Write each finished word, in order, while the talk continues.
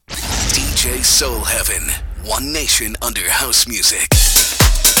DJ Soul Heaven, one nation under house music.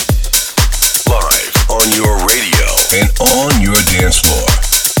 Live on your radio and on your dance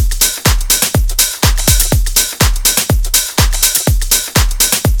floor.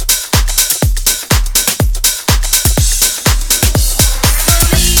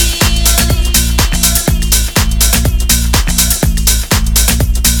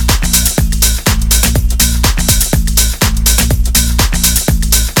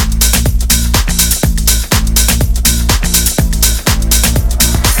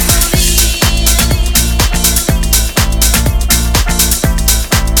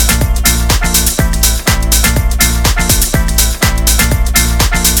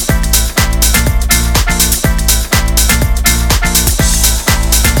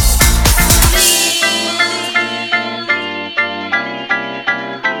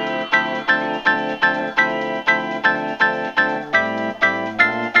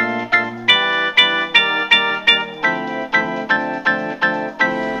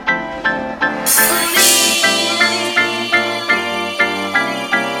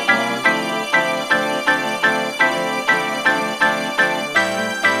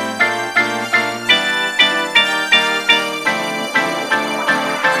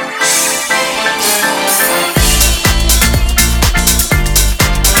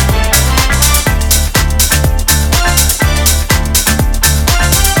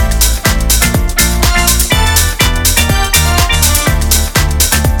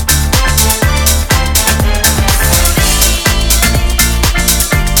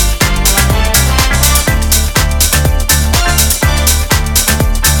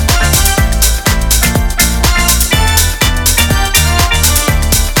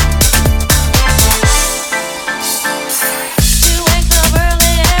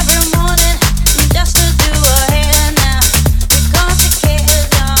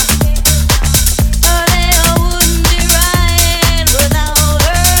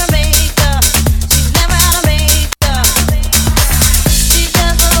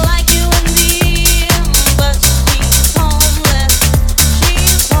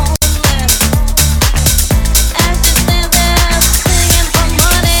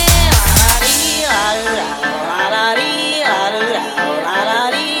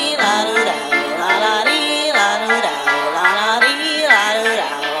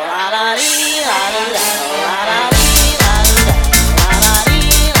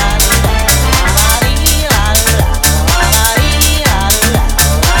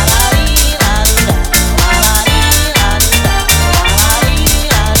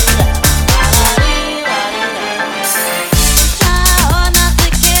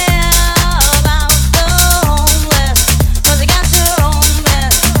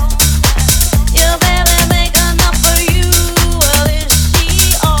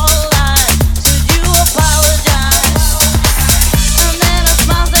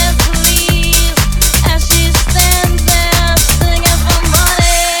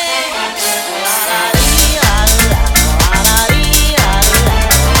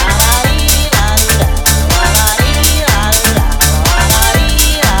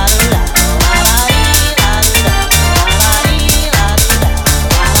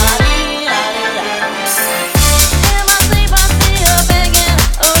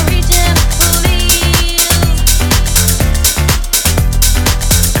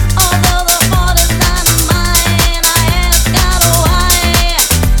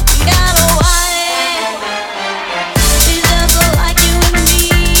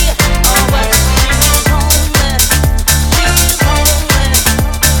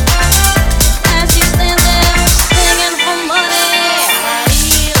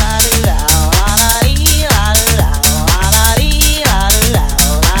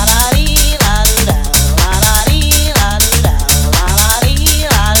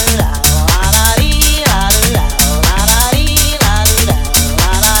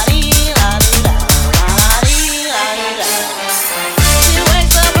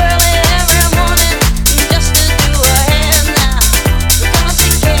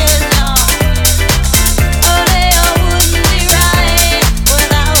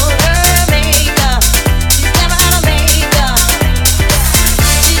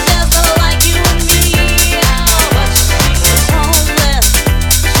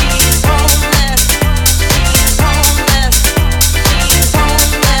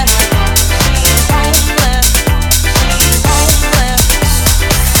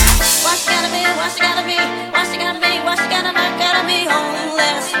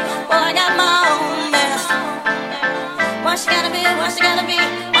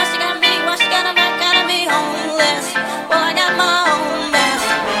 Well, I got my own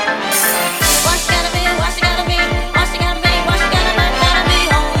mess.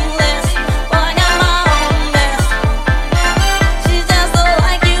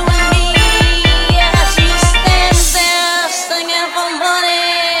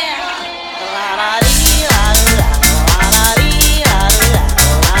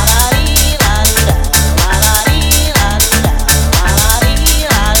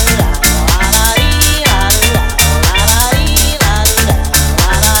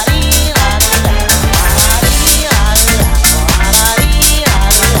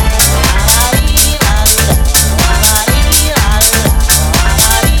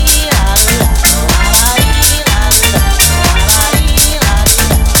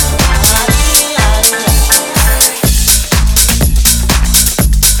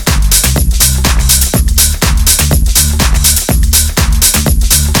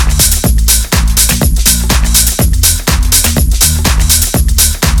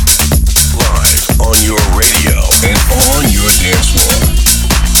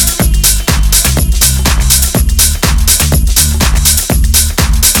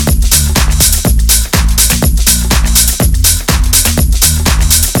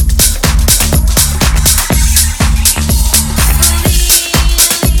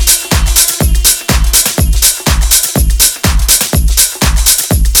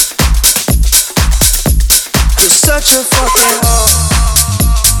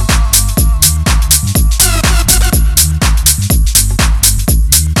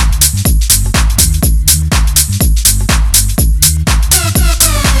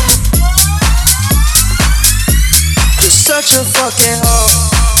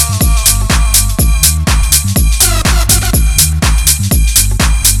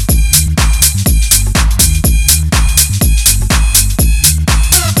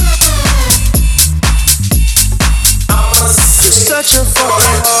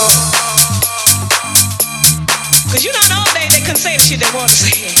 want to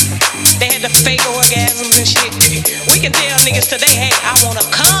say it. They had the fake orgasms and shit. We can tell niggas today, hey, I wanna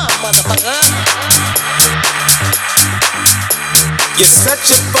come, motherfucker. You're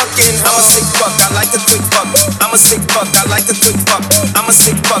such a fucking hoe. I'm a sick fuck, I like a quick fuck. I'm a sick fuck, I like a quick fuck. I'm a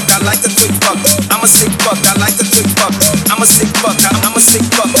sick fuck, I like a quick fuck. I'm a sick fuck, I like a quick fuck. I'm a sick fuck, I'm a sick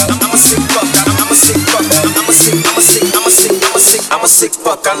fuck. I'm a sick fuck, I'm a sick fuck. I'm a sick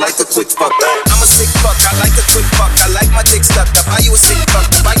fuck, I like a quick fuck. I'm a sick fuck, I like a quick fuck. I like my dick stuck. I buy you a sick fuck,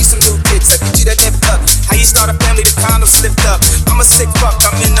 I buy you some new kids. I get you that nip tuck. How you start a family, the condom slipped up. I'm a sick fuck,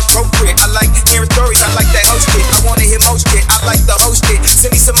 I'm inappropriate. I like hearing stories, I like that host shit. I wanna hear most shit, I like the host shit.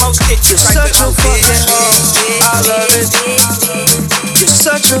 Send me some most shit, you're such a fucking hoe. I love it. You're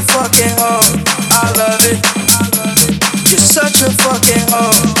such a fucking hoe. I love it. You're such a fucking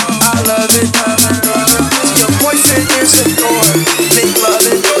hoe. I love it. Your boyfriend is a whore. They love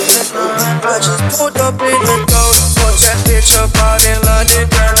it. I just pulled up in the door. Put that bitch up out in London.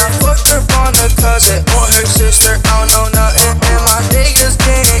 Girl, I fucked her on her cousin or her sister. I don't know nothing. And my niggas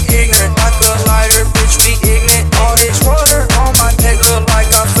getting ignorant. Like a lighter, bitch, we ignorant. All this water on my neck look like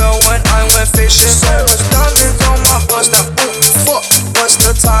I fell when I went fishing. So much diamonds on my bust. Now, fuck, what's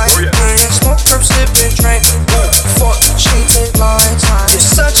the time? Smoke, perp, sip, and drink. Fuck, she take lines. You're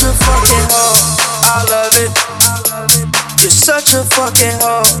such a fucking hoe. I love it. You're such a fucking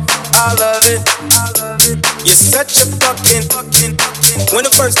hoe. I love it. You're such a fucking. When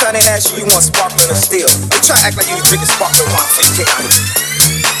the first time they asked you want sparkling or still, they try to act like you drinking sparkling wine. Get out of here.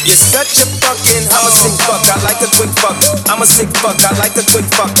 You're such a fucking hoe. I'm a sick fuck, I like a quick fuck. I'm a sick fuck, I like a quick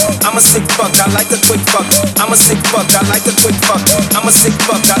fuck. I'm a sick fuck, I like a quick fuck. I'm a sick fuck, I like a quick fuck. I'm a sick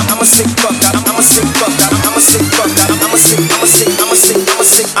fuck, I'm a sick fuck. I'm a sick fuck, I'm a sick fuck.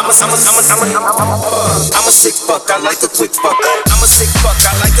 I'm a sick fuck, I like a quick fuck. I'm a sick fuck,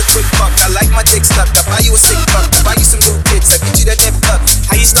 I like a quick fuck. I like my dick stuck. I buy you a sick fuck, I buy you some new kids. I get you that nip tuck.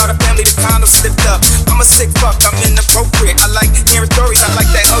 How you start a family, the condom slipped up. I'm a sick fuck, I'm inappropriate. I like hearing stories, I like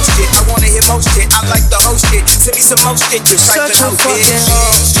that host shit. I wanna hear most shit, I like the host shit. Send me some most shit, you're such a fucking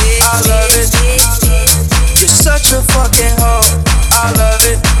hoe. I love it. You're such a fucking hoe. I love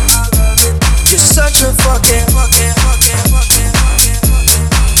it. You're such a fucking.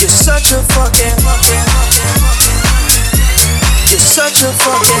 You're such a fucking. You're such a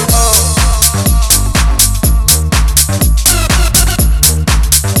fucking hoe.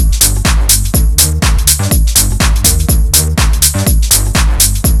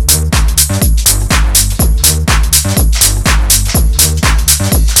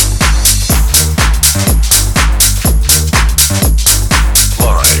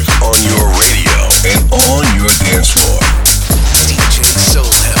 On your dance floor. DJ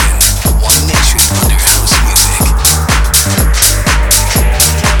Soul Heaven, One Nation under house music.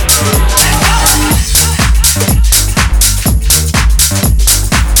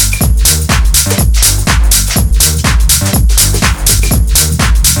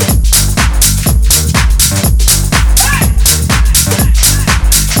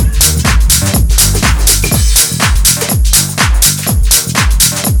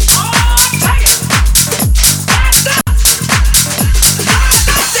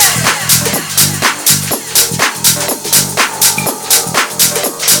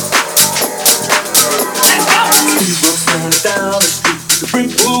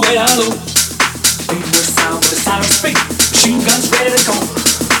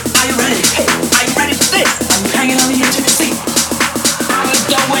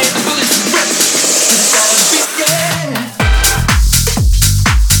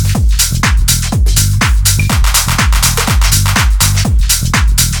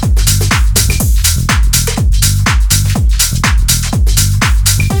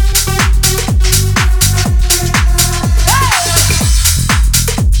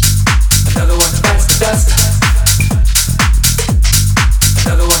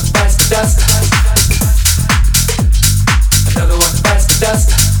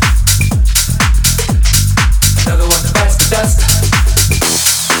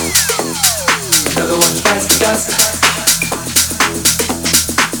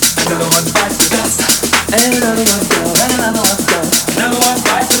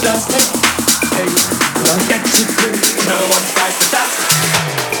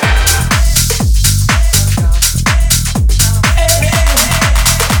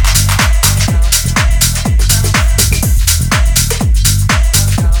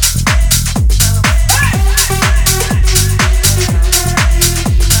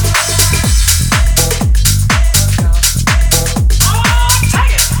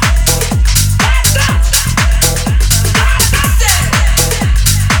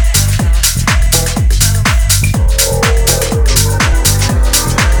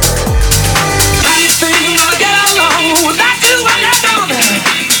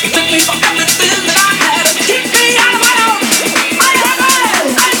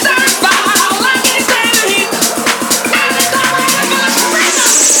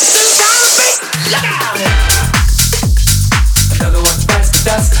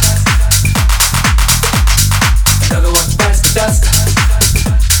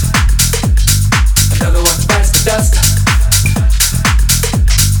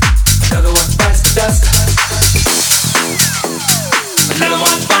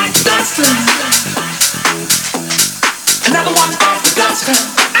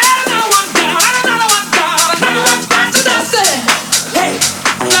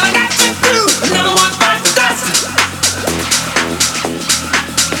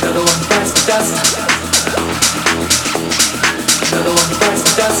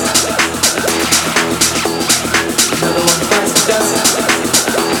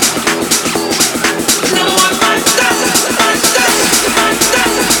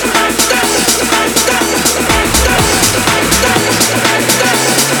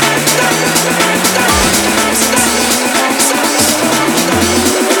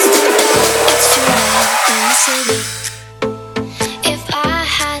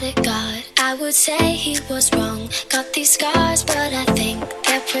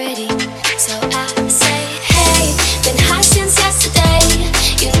 pretty. So I say, hey, been high since yesterday.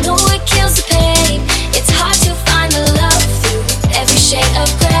 You know it kills the pain. It's hard to find the love through every shade of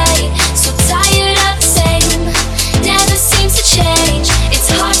gray. So tired of the same, never seems to change.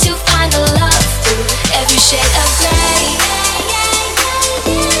 It's hard to find the love through every shade of gray.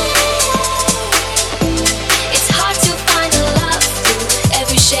 It's hard to find the love through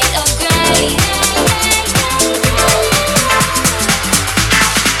every shade of gray.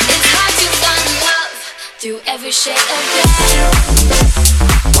 It's hard to find the love through every shade of gray.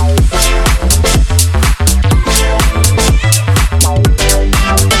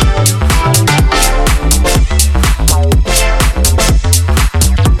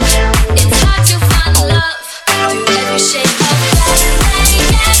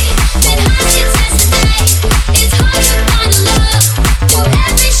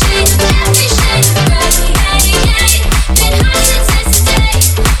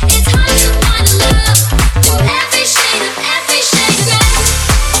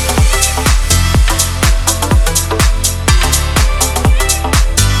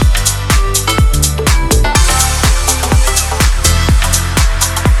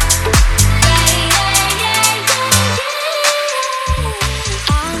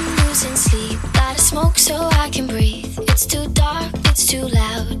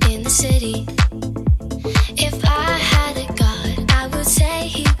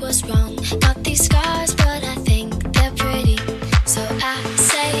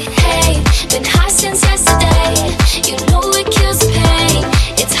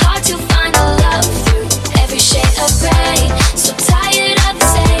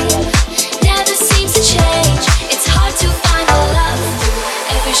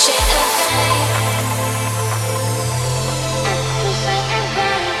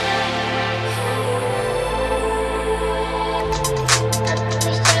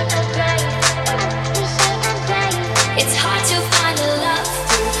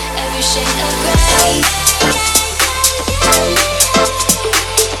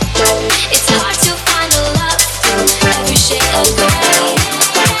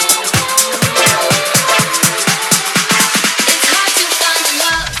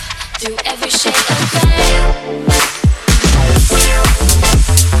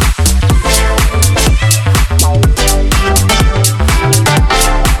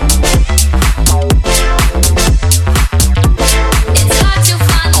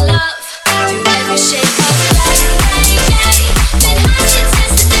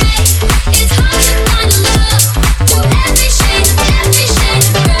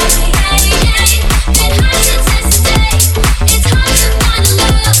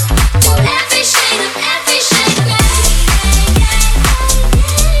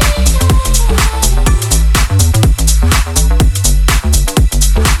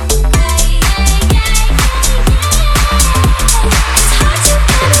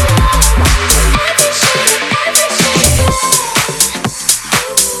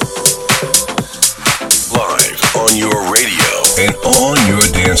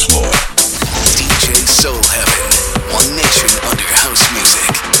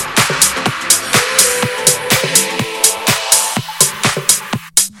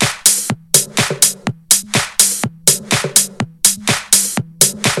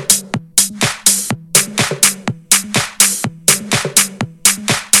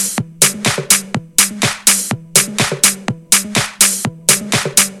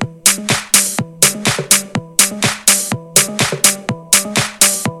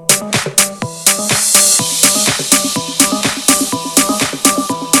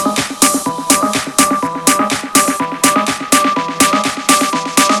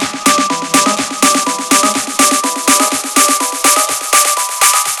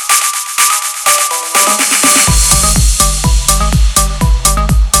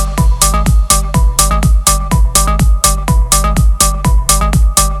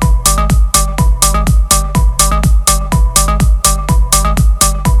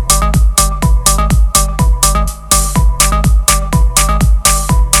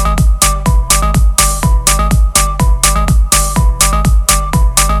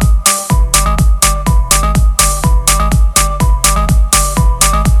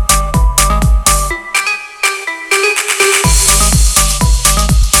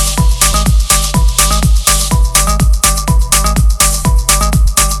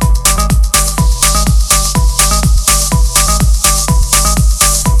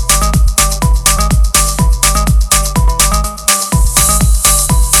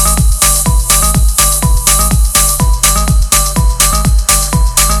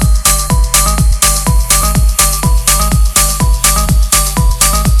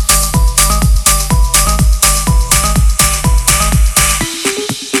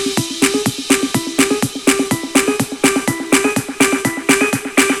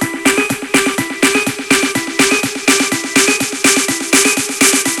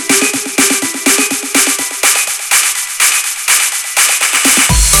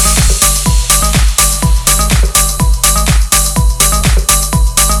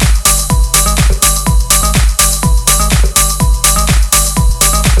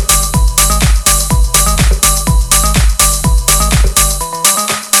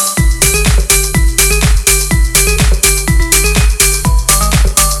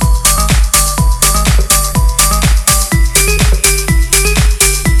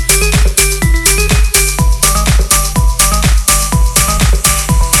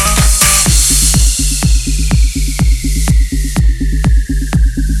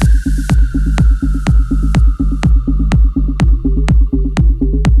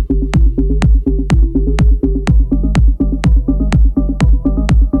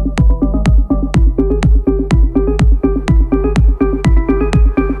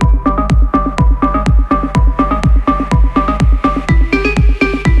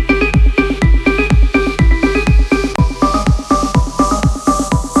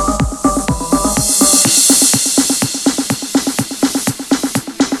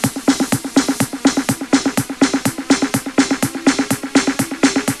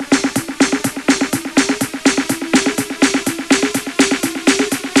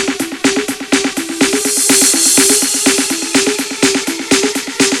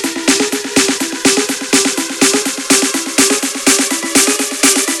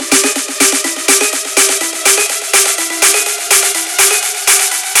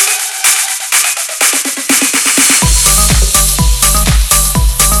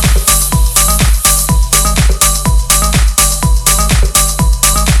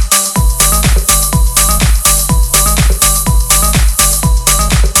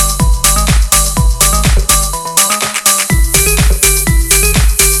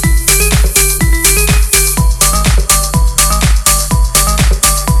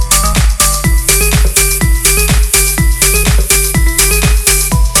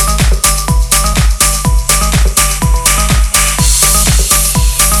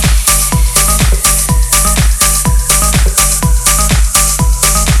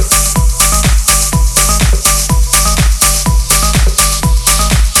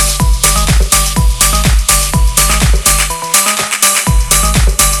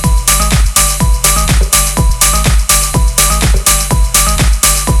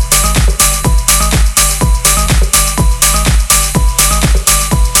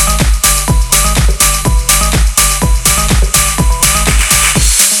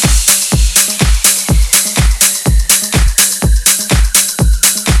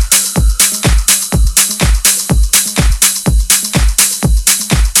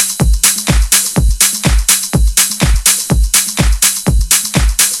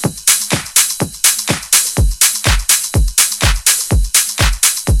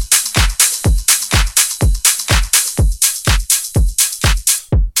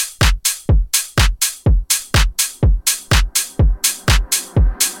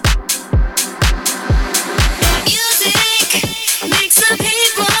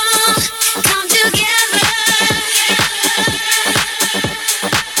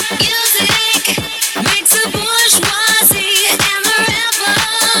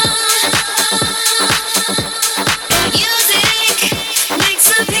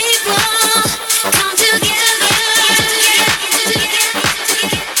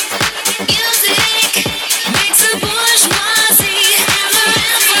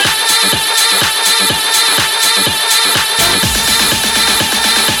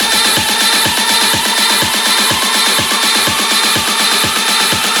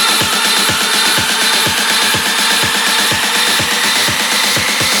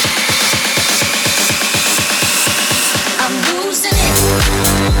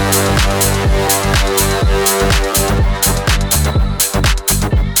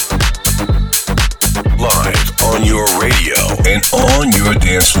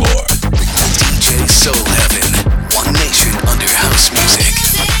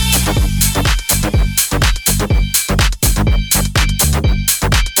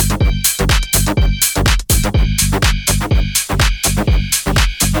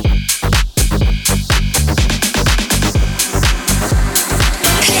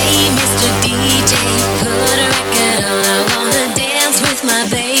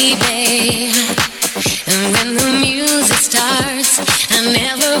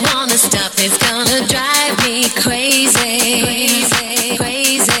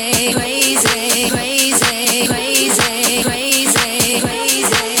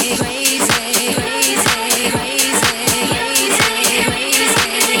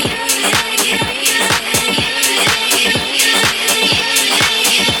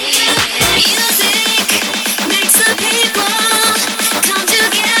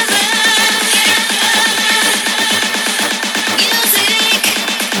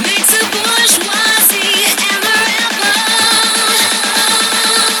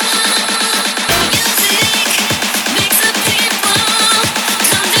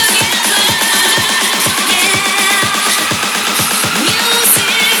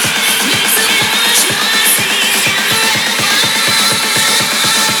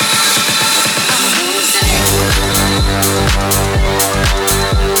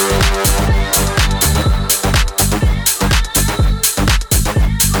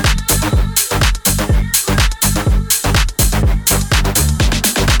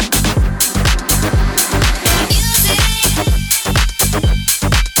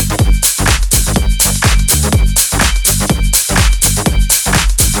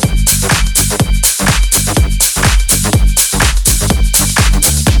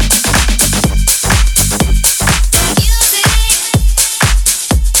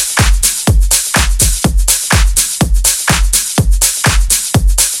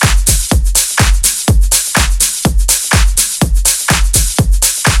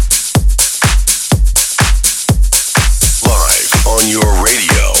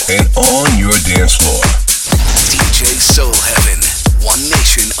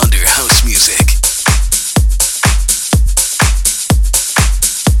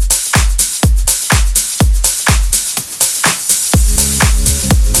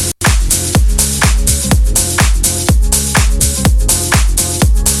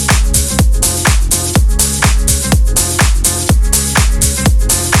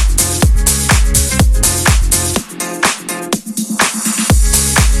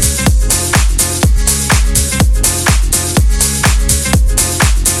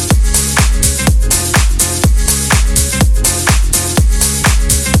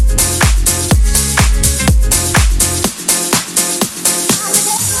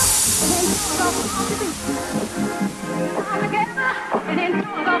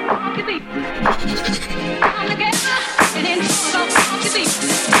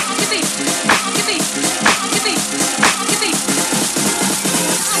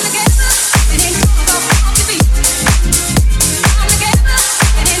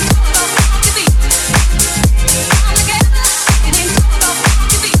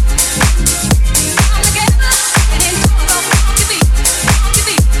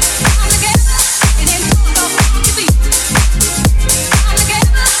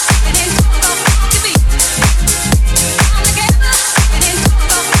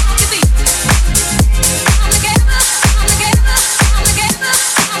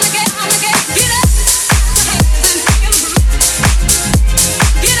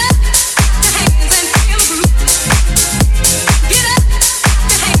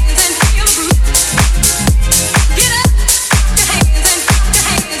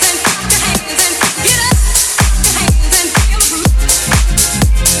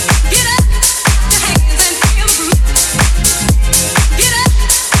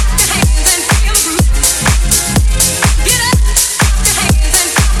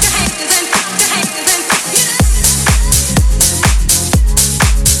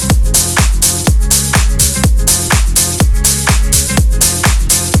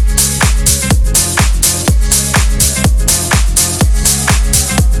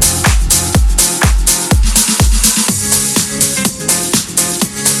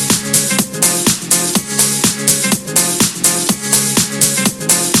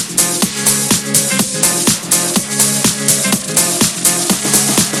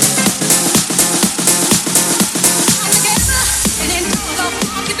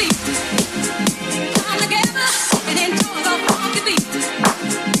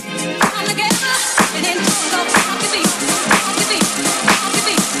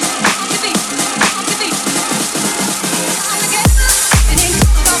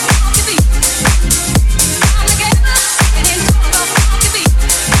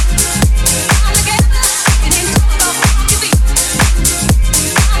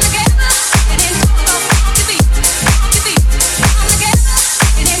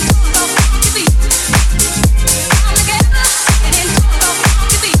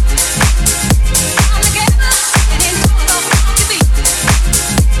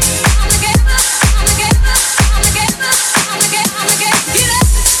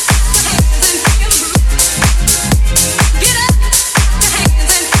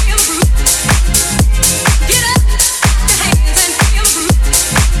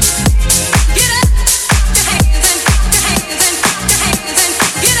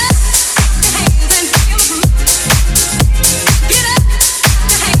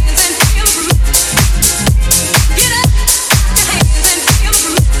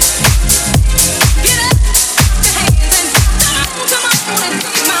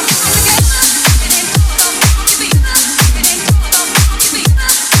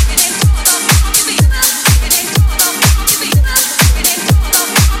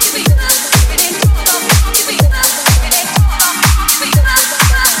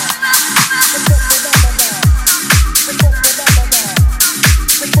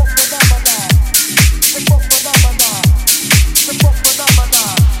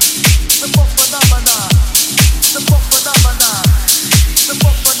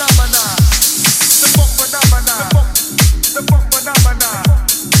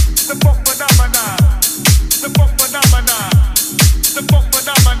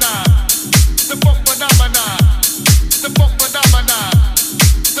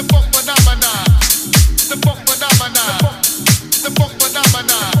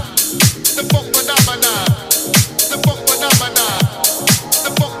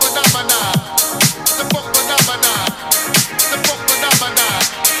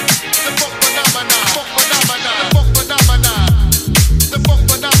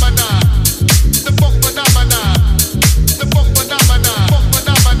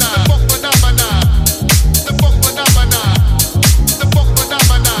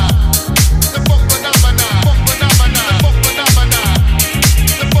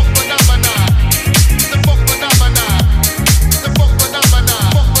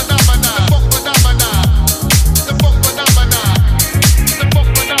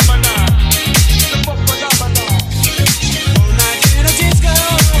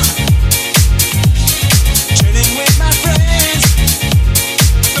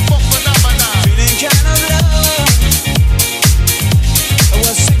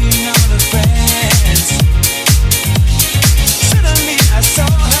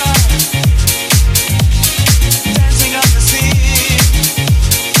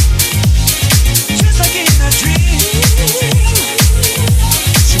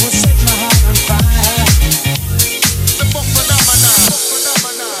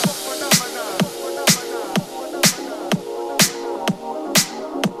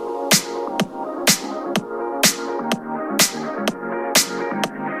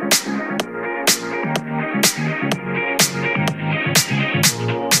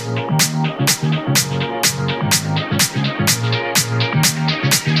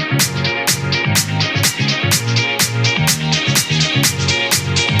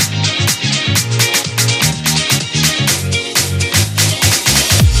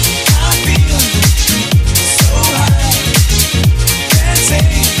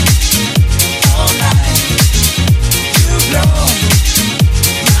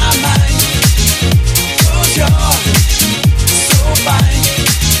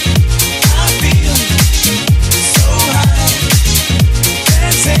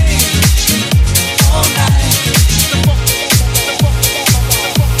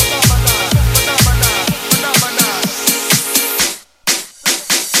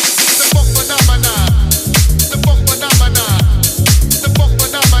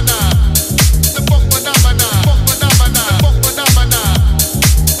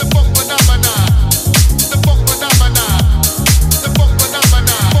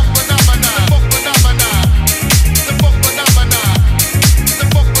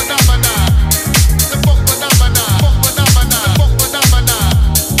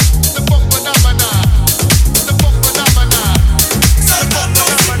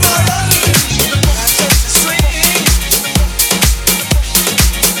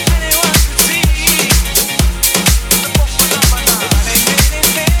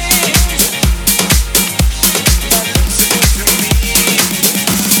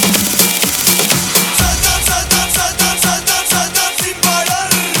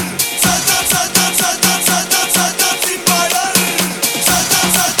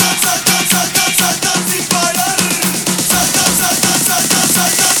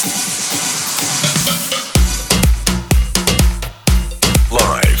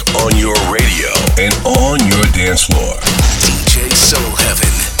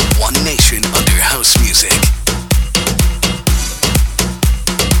 music.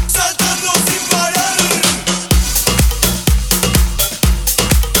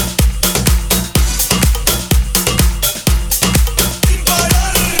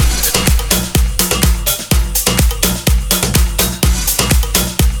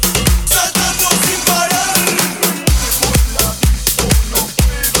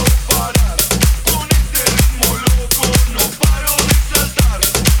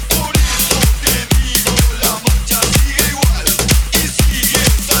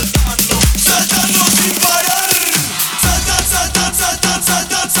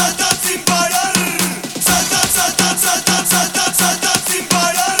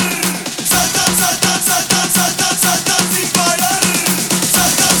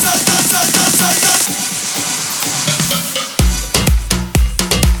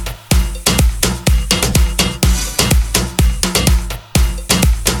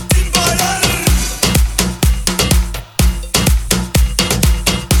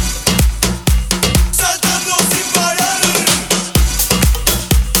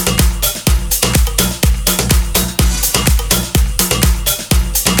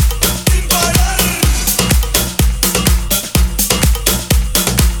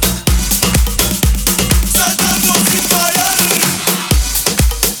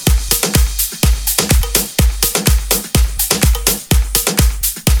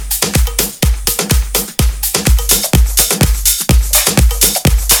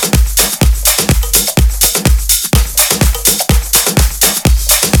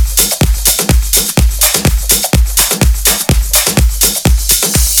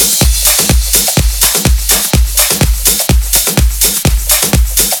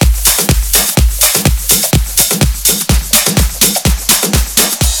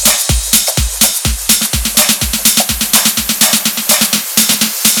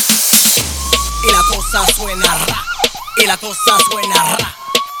 Y la cosa suena ra.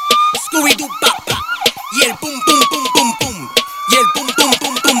 Scooby-Doo papa. Y el pum pum pum pum pum. Y el pum pum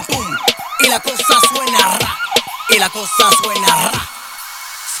pum pum pum. Y la cosa suena ra. Y la cosa suena ra.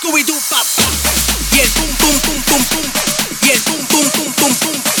 Scooby-Doo papa. Y el pum pum pum pum pum. Y el pum pum pum pum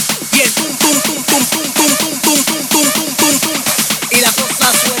pum. Y el pum pum pum pum pum pum pum pum pum pum pum pum pum. Y la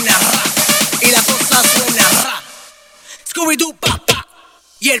cosa suena ra. Y la cosa suena ra. Scooby-Doo papa.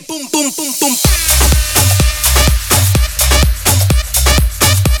 Y el pum pum pum pum.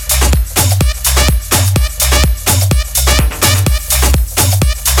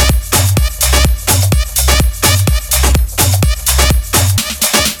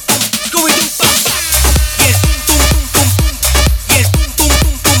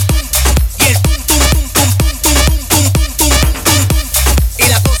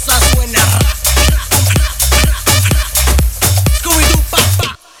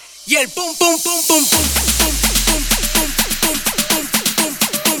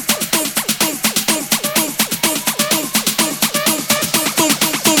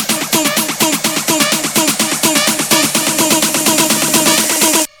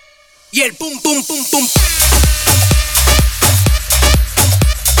 Y el pum pum pum pum.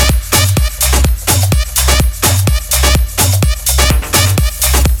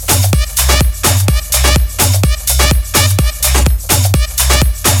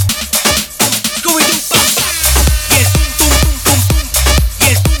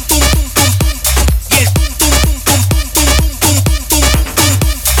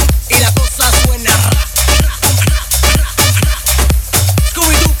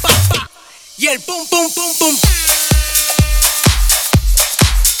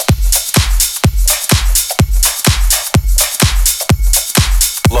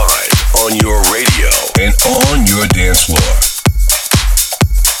 On your radio and on your dance floor.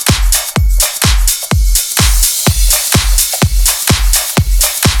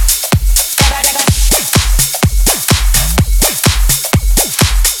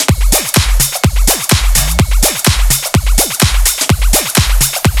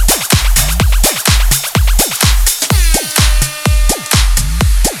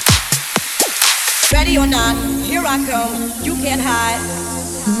 Ready or not, here I come, you can't hide.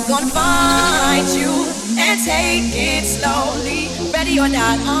 Gonna find you and take it slowly. Ready or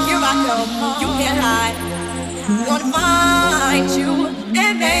not, here I come, you can't hide. Gonna find you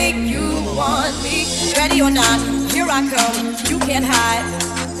and make you want me. Ready or not, here I come, you can't hide.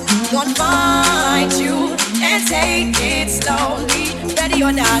 Gonna find you and take it slowly. Ready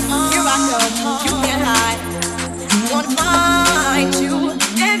or not, here I come, you can't hide. Gonna find you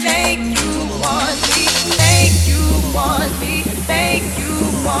and make you want me. Make you want me. Make you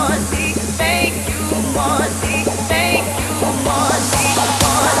want me. Make you want me. Make you want me. Want me.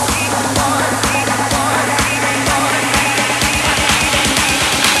 Want me. Want me.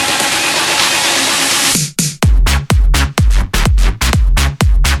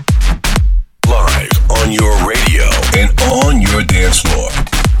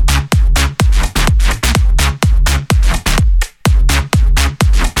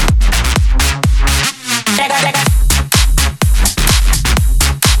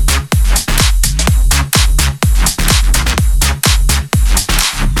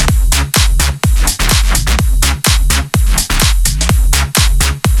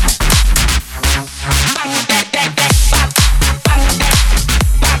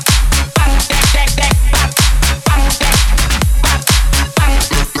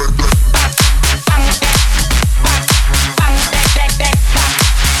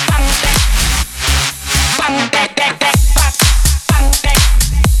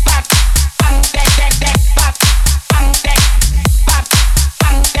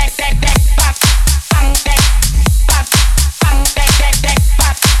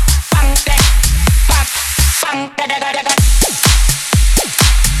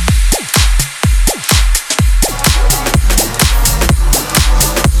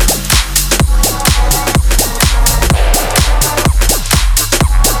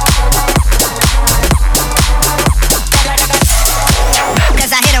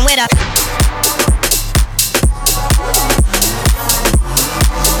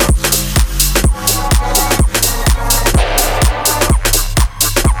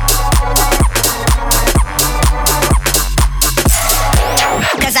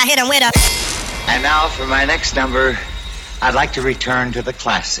 'em with a. And now for my next number, I'd like to return to the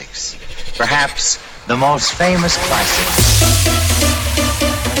classics. Perhaps the most famous classics.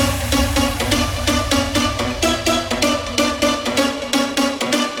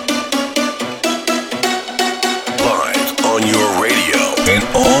 Live on your radio and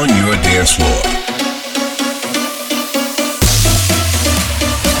on your dance floor.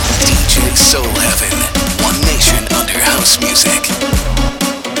 DJ Soul Heaven, one nation under house music.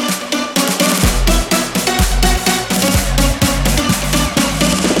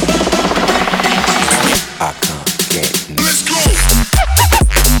 I come getting. Let's go!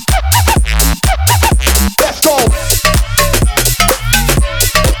 Let's go.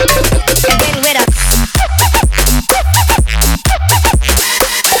 Again with a.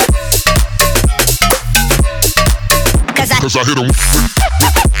 Cause I hit him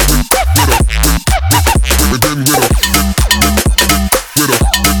with and then with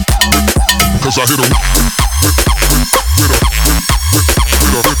cause I hit him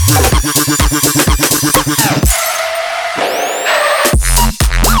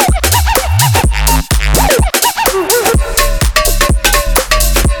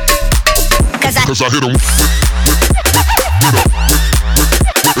cause I hit him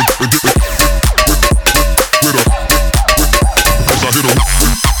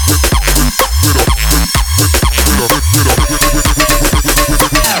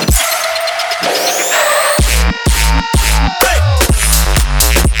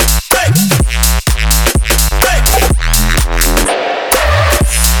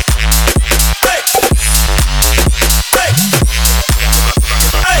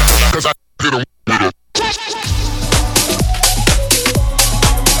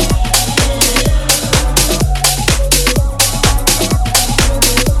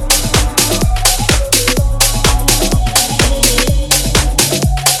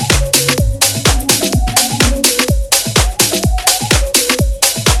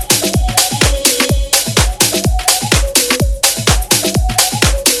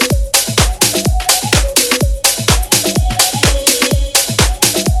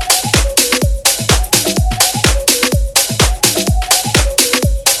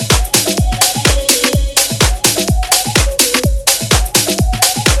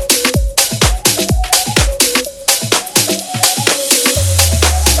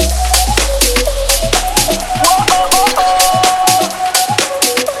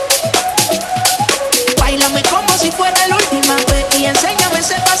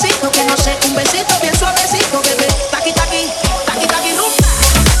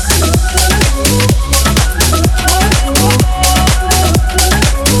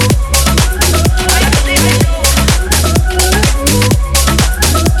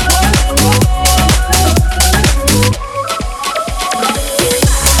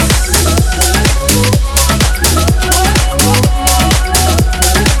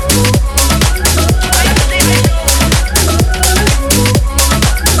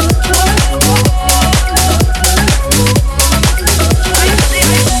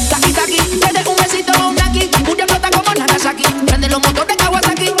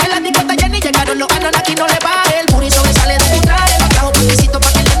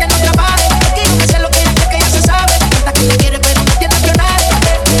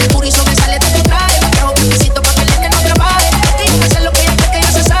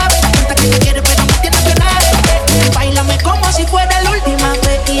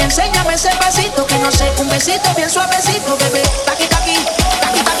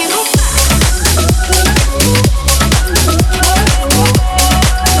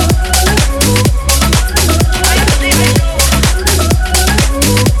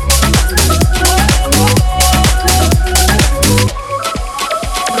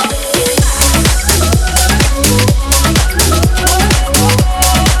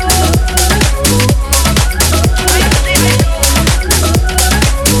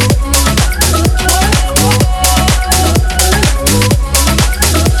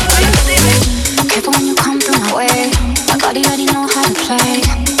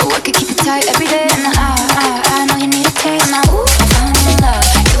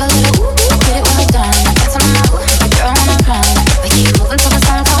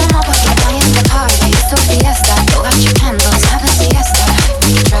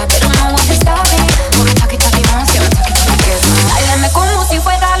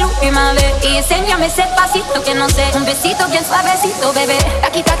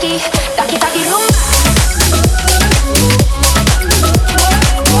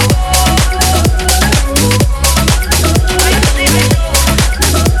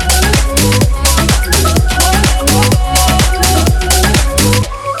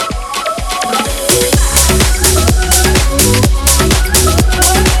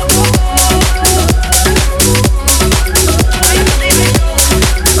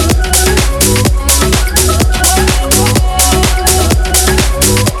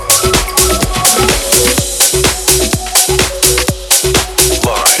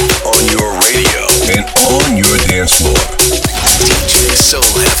Soul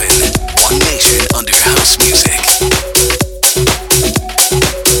Heaven. One nation under house music.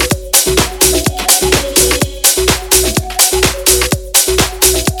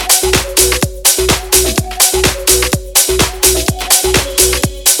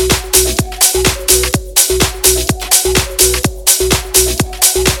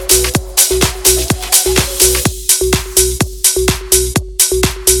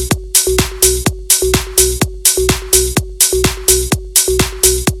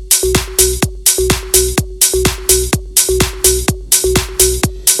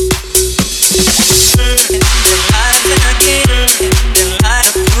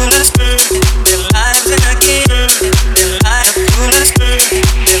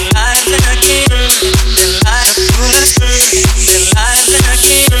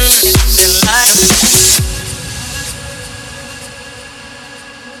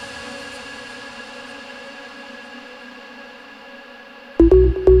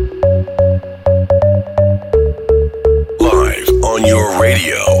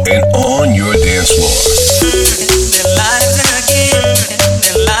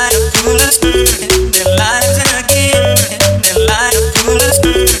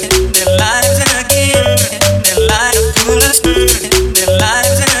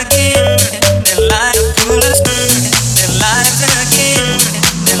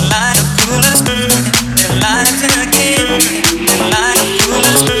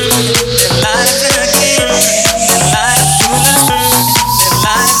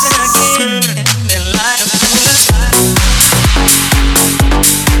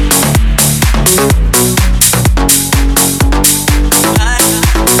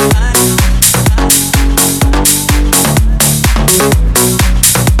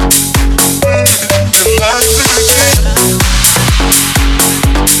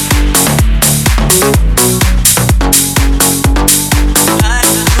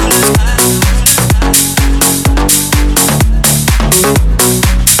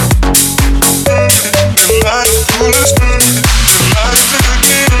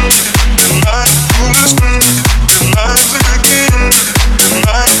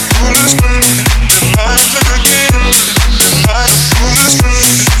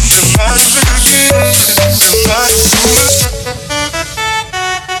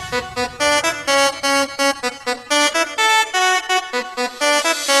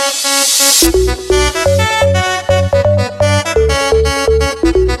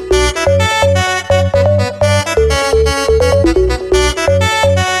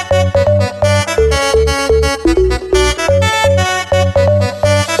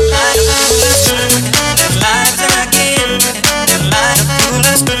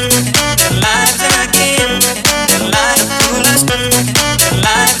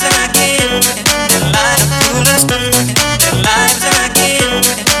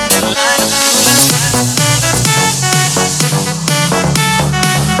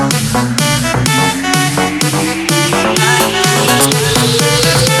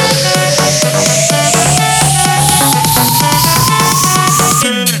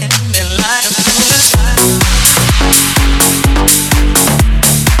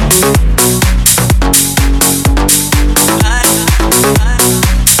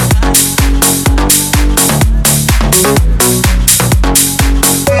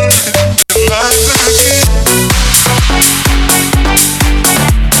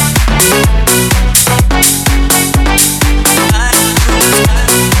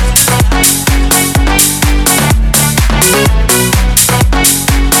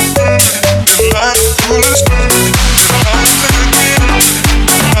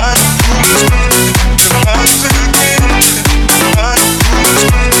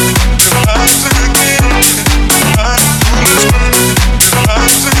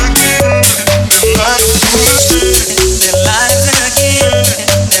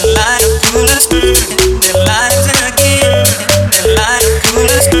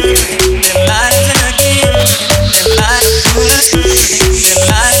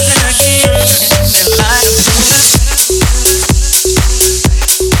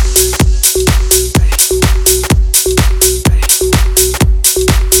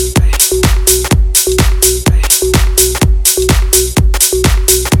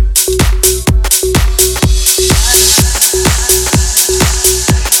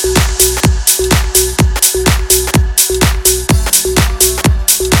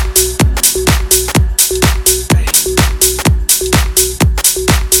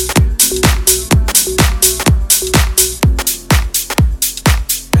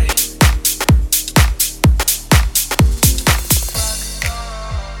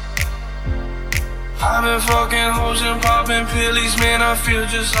 popping pillies, man, I feel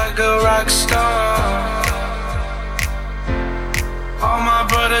just like a rock star. All my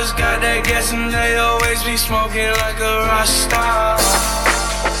brothers got that gas and they always be smoking like a rock star.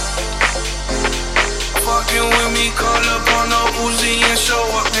 Fucking with me, call up on no Uzi and show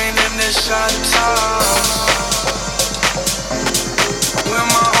up, man, them the shot toss. When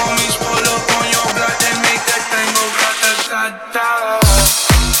my homies pull up on your block, they make that thing go grata-ta-ta.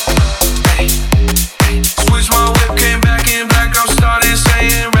 Switch my whip, came back in black, I'm starting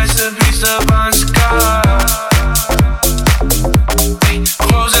saying recipes to Bon Scott.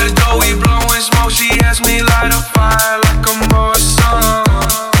 Close that door, we blowing smoke, she asked me light a fire like a Morrison.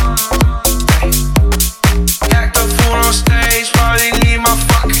 Act a fool on stage, probably leave my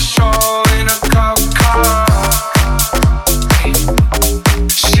fucking show in a cop car.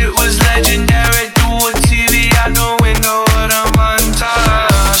 Shit was legendary, through a TV out the window of the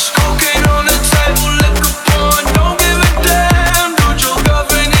montage. Cocaine on the table, liquor pouring, don't give a damn. Dude, your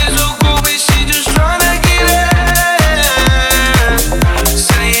girlfriend is a groupie, she just tryna get in.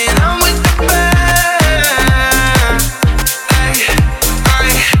 Saying I'm with the band. Ay, ay.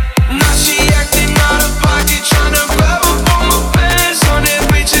 Now she acting out of pocket, tryna grab up on my pants. 100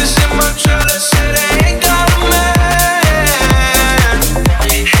 bitches in my trailer, said they ain't got a man.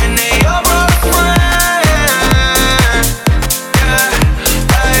 And they all brought a friend. Yeah,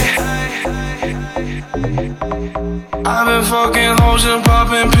 ay. I've been fucking hoes and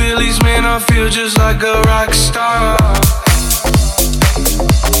popping pillies, man, I feel just like a rock star.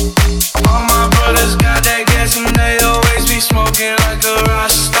 All my brothers got that gas and they always be smoking like a rock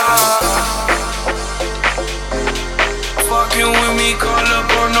star. Fucking with me, call up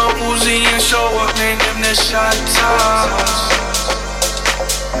on no Uzi and show up, man, them the shot toss.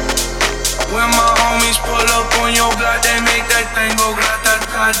 When my homies pull up on your block, they make that thing go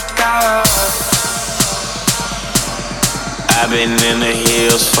grata-ta-ta. I've been in the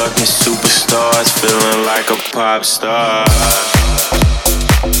hills, fucking superstars, feeling like a pop star.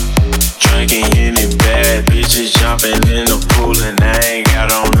 Drinking any bad bitches, jumping in the pool and I ain't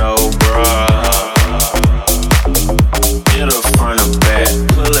got on no bra. Hit her front or back,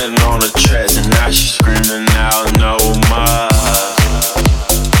 pulling on the tracks and now she screaming out no more.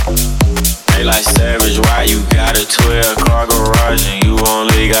 They like Savage, why you got a 12-car garage and you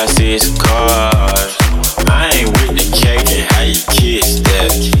only got 6 cars? I ain't with the cake and how you kiss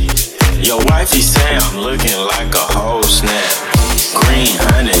that. Your wifey say I'm looking like a whole snap. Green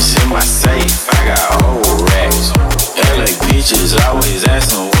honey's in my safe, I got old racks. LA bitches always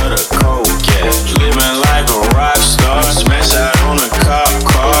asking what a cold cat. Living like a rock star, smash out on a cop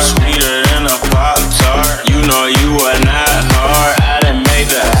car. Sweeter than a Pop-Tart, you know you are not hard. I done made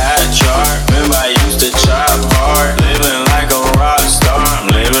the hot chart, remember I used to chop hard. Living like a rock star, I'm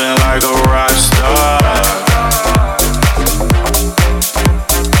living like a rock star.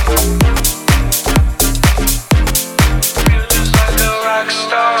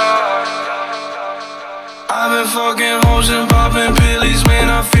 I've been fucking hoes and popping pillies, man,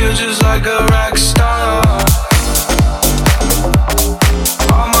 I feel just like a rock star.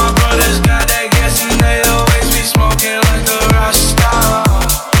 All my brothers got that gas and they always be smoking like a rock star.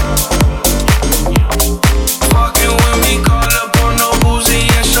 Fucking with me, call up on no Uzi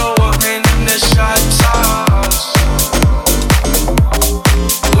and show up, man, them the shot toss.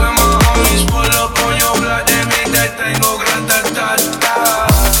 When my homies pull up on your block, they make that thing go grata-ta-ta.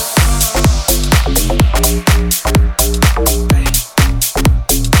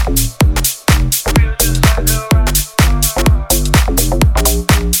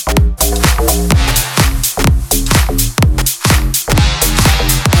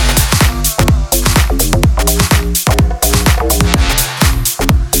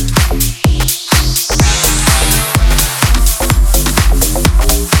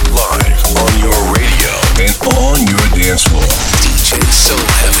 Dance floor. DJ Soul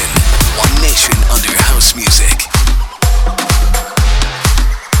Heaven, One Nation under house music.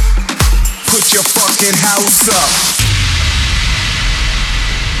 Put your fucking house up.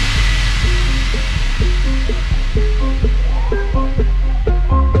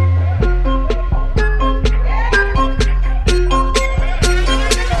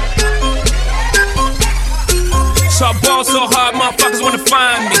 So I ball so hard, motherfuckers wanna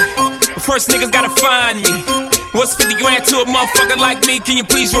find me. But first niggas gotta find me. What's 50 grand to a motherfucker like me? Can you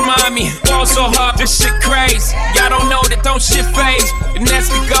please remind me? Ball so hard, this shit crazy. Y'all don't know that don't shit phase. And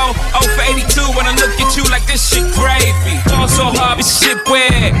that's we go 0 for 82 when I look at you like this shit gravy. Ball so hard, this shit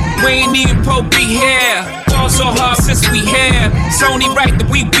weird. We ain't even po be here. Ball so hard since we here. It's only right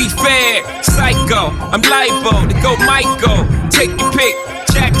that we be fair. Psycho, I'm liable to go Michael. Take your pick.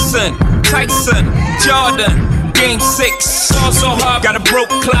 Jackson, Tyson, Jordan. Game 6, fall so hard, got a broke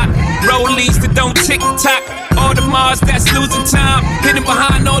clock. Rollies that don't tick-tock. All the Mars that's losing time, hidden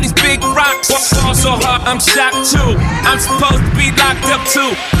behind all these big rocks. Fall so hard, I'm shocked too. I'm supposed to be locked up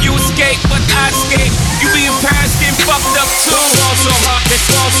too. You escape, but I escape. You be in Paris getting fucked up too. Fall so hard, this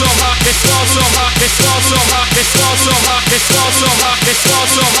fall so hard, this fall so hard, this fall so hard, this fall so hard, this fall so hard, this fall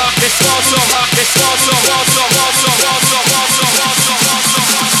so hard, this fall so hard, this fall so hard, so hard, so hard, so hard, so hard, so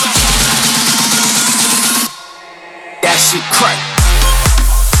hard, so hard. That shit crack.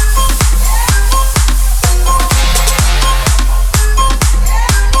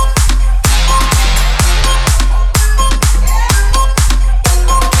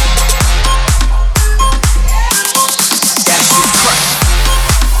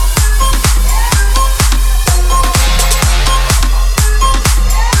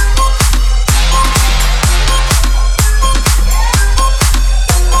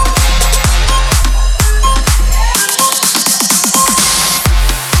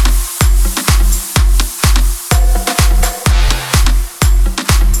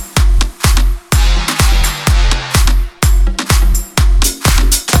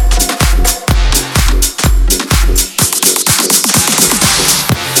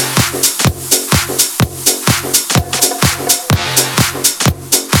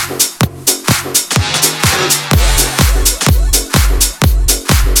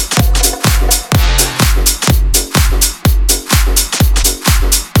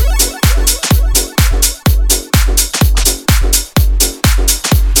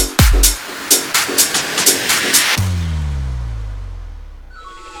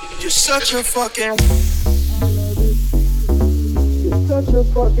 Such a fucking, you're such a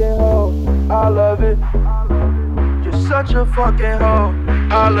fucking hoe. I love it. You're such a fucking hoe.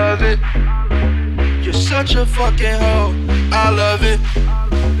 I love it. You're such a fucking hoe. I love it.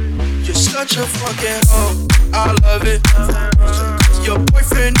 You're such a fucking hoe. I love it. Your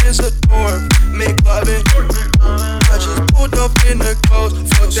boyfriend is a dork. Make love it. I just pulled up in the clothes.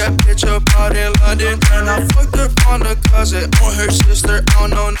 Fuck that bitch up out in London. And I fucked up on a cousin, on her sister. I don't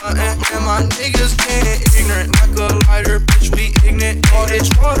know nothing. And my niggas getting ignorant. Like a lighter, bitch, we ignorant. All this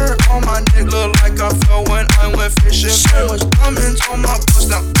water on my neck look like I fell when I went fishing. So much diamonds on my bust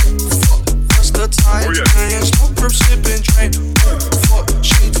now. Fuck, what's the time? And smoke from sipping drain. Fuck,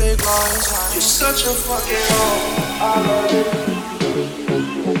 she take lines. You're such a fucking hoe. I love it.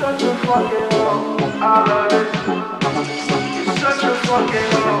 You're such a fucking hoe. I love it. You're such a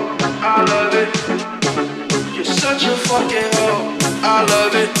fucking hoe. I love it. You're such a fucking hoe. I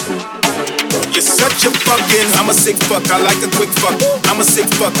love it. You're such a fucking, I'm a sick fuck, I like a quick fuck. I'm a sick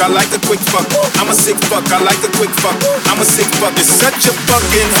fuck, I like a quick fuck. I'm a sick fuck, I like a quick fuck. I'm a sick fuck, you're such a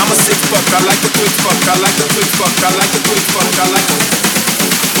fucking, I'm a sick fuck, I like a quick fuck. I like a quick fuck, I like a quick fuck, I like a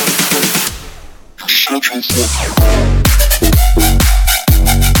such a fuck.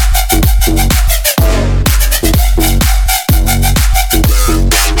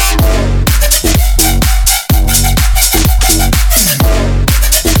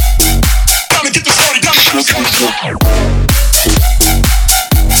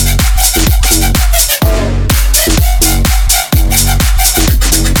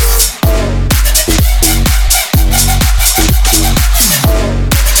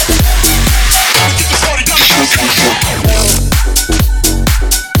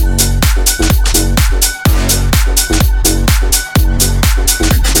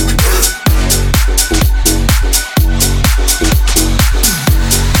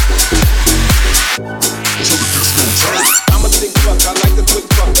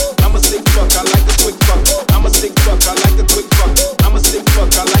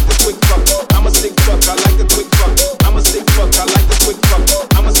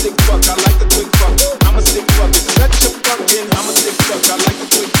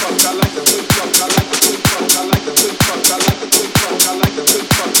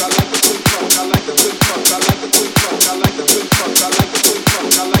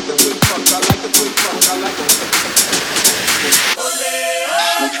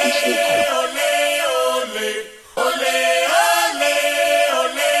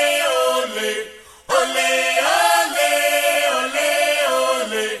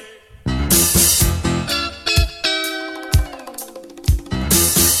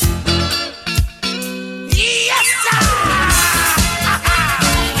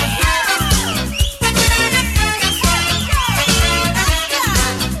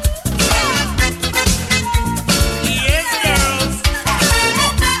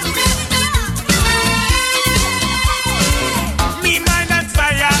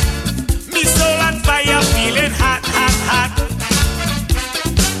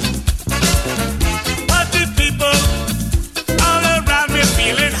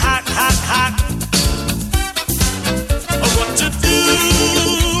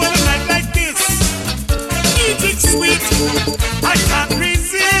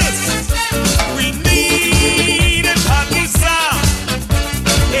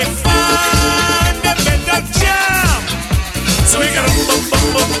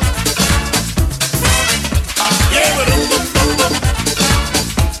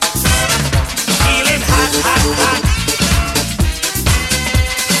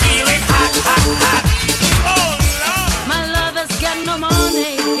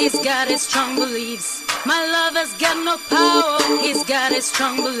 got his strong beliefs. My lover's got no power, he's got his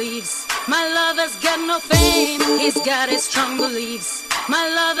strong beliefs. My lover's got no fame, he's got his strong beliefs. My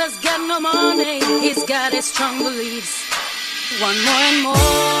lover's got no money, he's got his strong beliefs. One more and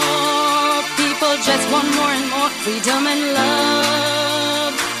more, people just want more and more freedom and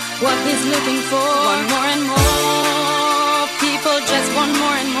love. What he's looking for, one more and more, people just want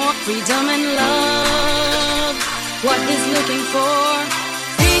more and more freedom and love. What he's looking for,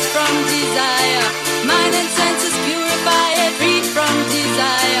 freed from desire, mind and senses purify it, freed from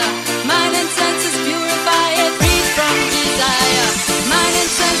desire, mind and senses purify it, freed from desire, mind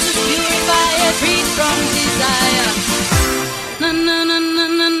and senses purify it, freed from desire. Na na na na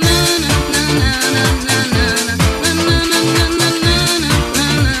na na na na na na.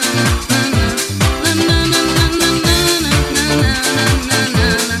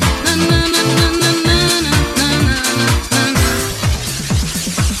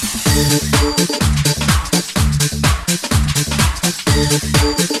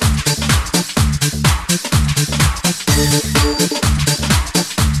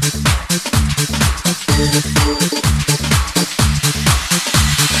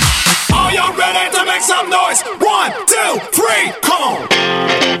 Are y'all ready to make some noise? 1, 2, 3, come on!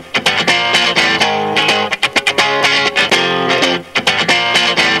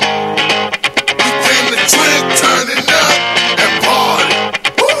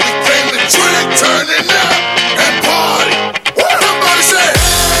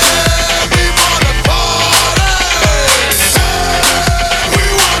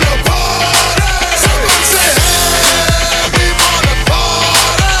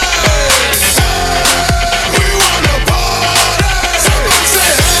 We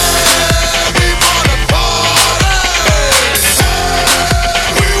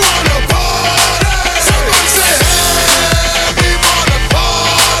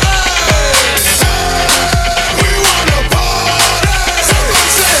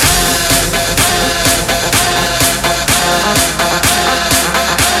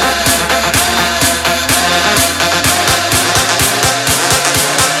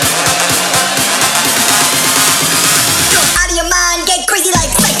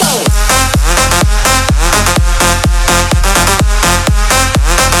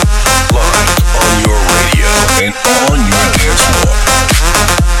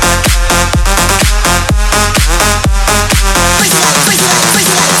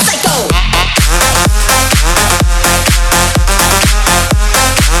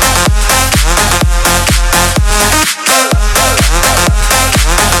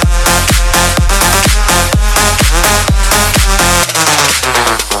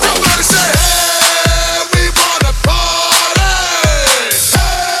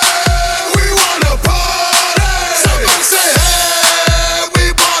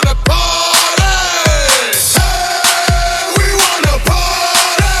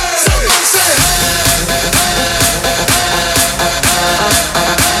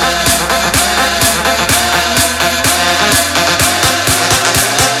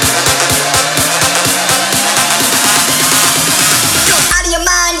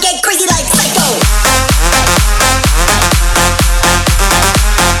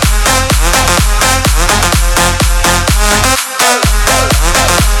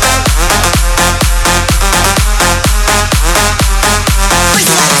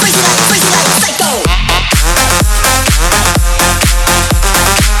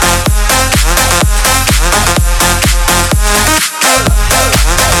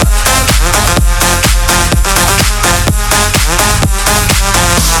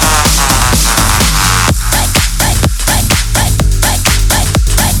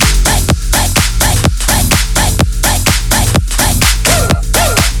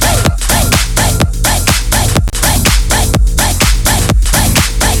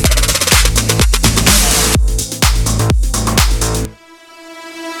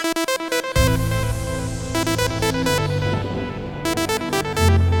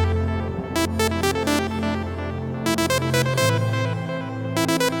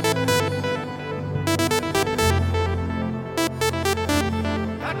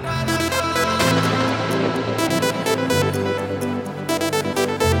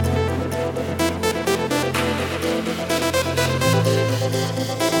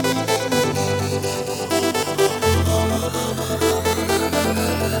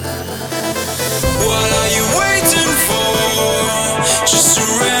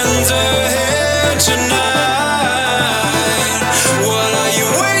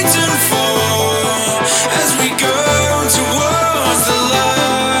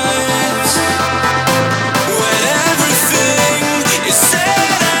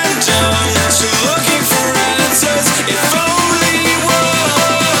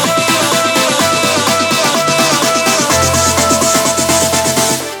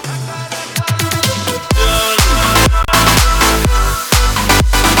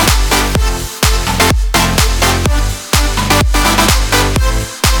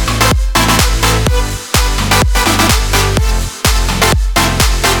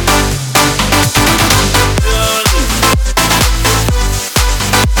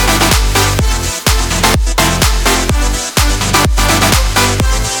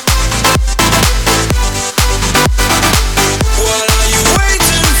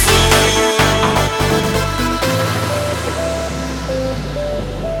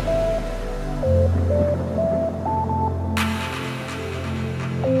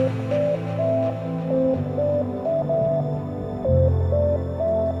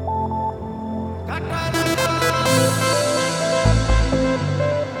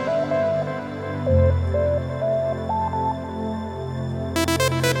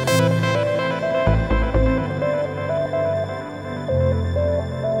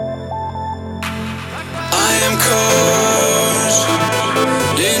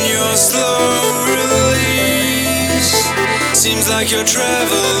Seems like you're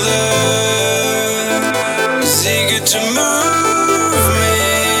traveler, is eager to move me.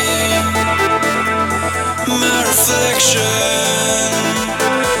 My reflection